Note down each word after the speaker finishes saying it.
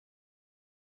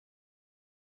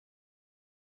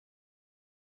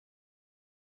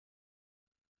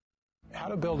How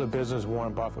to build a business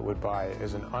Warren Buffett would buy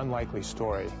is an unlikely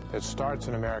story that starts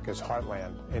in America's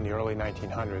heartland in the early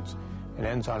 1900s and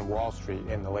ends on Wall Street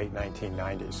in the late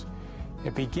 1990s.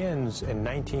 It begins in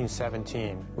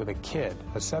 1917 with a kid,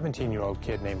 a 17-year-old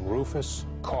kid named Rufus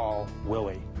Call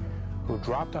Willey, who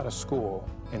dropped out of school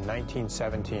in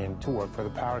 1917 to work for the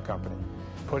power company,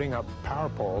 putting up power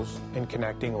poles and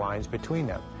connecting lines between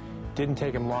them. Didn't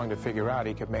take him long to figure out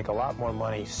he could make a lot more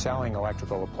money selling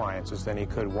electrical appliances than he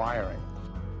could wiring.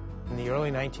 In the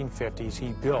early 1950s,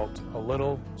 he built a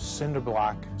little cinder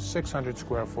block, 600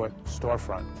 square foot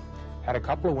storefront. Had a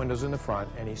couple of windows in the front,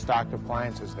 and he stocked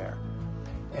appliances there.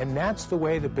 And that's the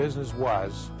way the business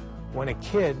was when a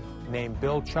kid named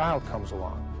Bill Child comes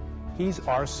along. He's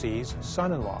R.C.'s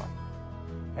son-in-law.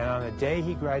 And on the day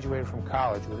he graduated from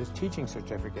college with his teaching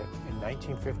certificate in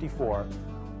 1954,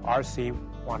 R.C.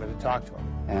 wanted to talk to him.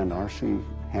 And R.C.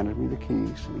 handed me the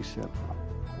keys, and he said,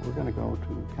 "We're going to go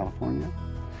to California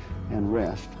and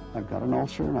rest. I've got an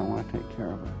ulcer, and I want to take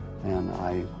care of it." And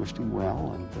I wished him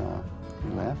well, and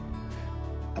he left.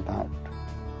 About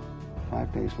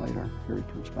 5 days later, here he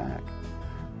comes back,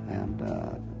 and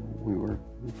we were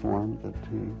informed that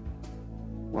he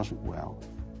wasn't well.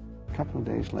 A couple of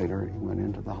days later, he went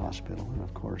into the hospital, and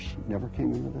of course, never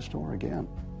came into the store again.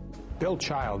 Bill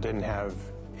Child didn't have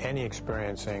any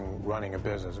experience in running a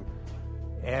business,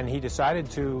 and he decided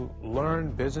to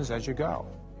learn business as you go.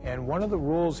 And one of the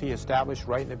rules he established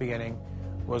right in the beginning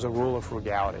was a rule of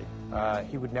frugality.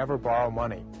 He would never borrow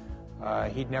money.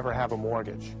 He'd never have a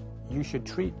mortgage. You should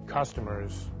treat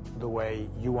customers the way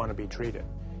you want to be treated.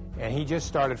 And he just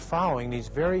started following these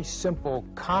very simple,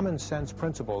 common sense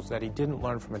principles that he didn't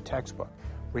learn from a textbook.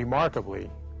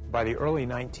 Remarkably, by the early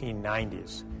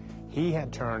 1990s, he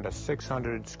had turned a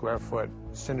 600 square foot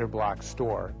cinder block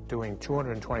store doing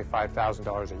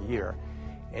 $225,000 a year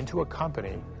into a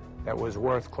company that was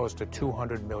worth close to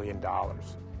 $200 million.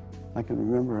 I can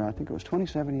remember, I think it was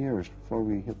 27 years before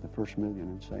we hit the first million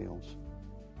in sales.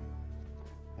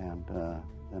 And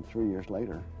then 3 years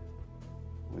later,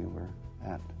 we were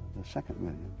at the second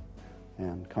million.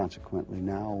 And consequently,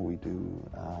 now we do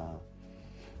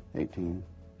 16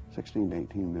 to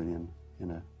 18 million in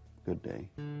a good day.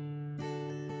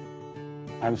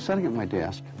 I was sitting at my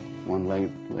desk one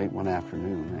late one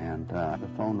afternoon, and the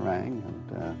phone rang,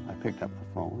 and I picked up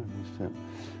the phone, and he said,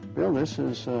 "Bill, this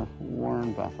is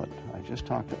Warren Buffett. I just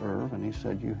talked to Irv, and he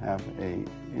said you have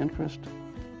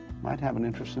might have an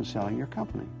interest in selling your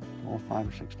company." Well, 5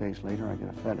 or 6 days later, I get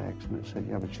a FedEx, and it said,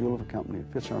 "You have a jewel of a company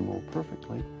that fits our mold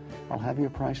perfectly. I'll have you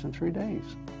a price in 3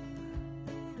 days."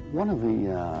 One of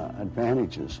the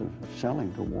advantages of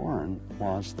selling to Warren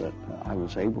was that I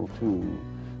was able to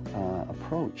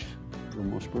approach the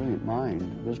most brilliant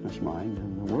business mind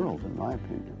in the world, in my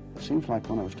opinion. It seems like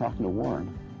when I was talking to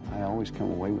Warren, I always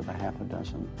come away with a half a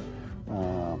dozen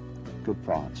good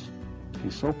thoughts.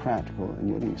 He's so practical, and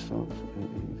yet he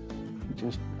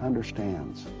just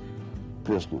understands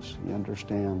business. He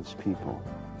understands people.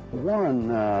 Warren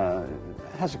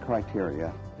has a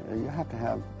criteria. You have to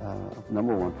have,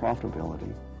 number one,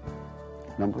 profitability.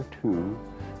 Number two,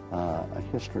 a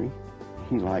history.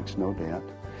 He likes no debt.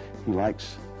 He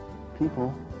likes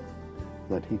people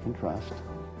that he can trust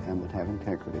and that have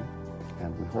integrity,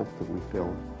 and we hope that we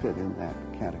fit in that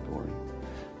category.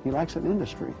 He likes an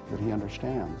industry that he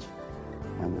understands,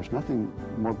 and there's nothing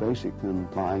more basic than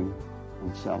buying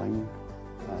and selling,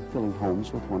 filling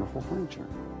homes with wonderful furniture.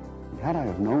 Had I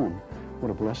have known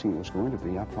what a blessing it was going to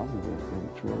be, I probably would have been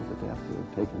thrilled to death to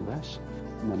have taken less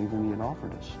money than he had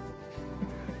offered us.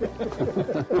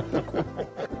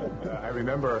 I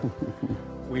remember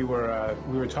we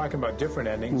were talking about different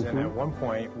endings, and at one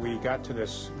point we got to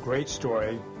this great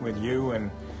story with you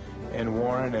and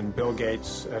Warren and Bill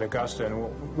Gates at Augusta. And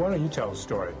why don't you tell the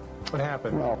story? What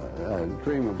happened? Well, a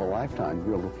dream of a lifetime to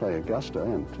be able to play Augusta,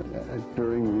 and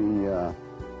during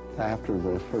after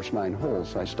the first 9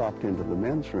 holes, I stopped into the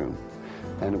men's room,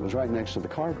 and it was right next to the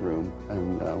card room,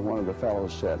 and one of the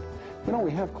fellows said, "You know,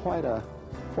 we have quite a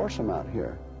foursome out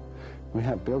here. We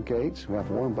have Bill Gates, we have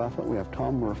Warren Buffett, we have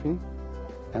Tom Murphy,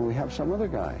 and we have some other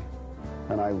guy."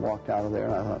 And I walked out of there,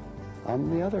 and I thought, I'm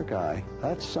the other guy.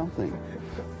 That's something.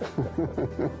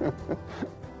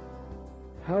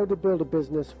 How to Build a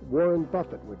Business Warren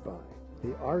Buffett Would Buy,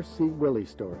 the R.C. Willey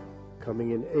story,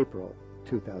 coming in April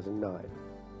 2009.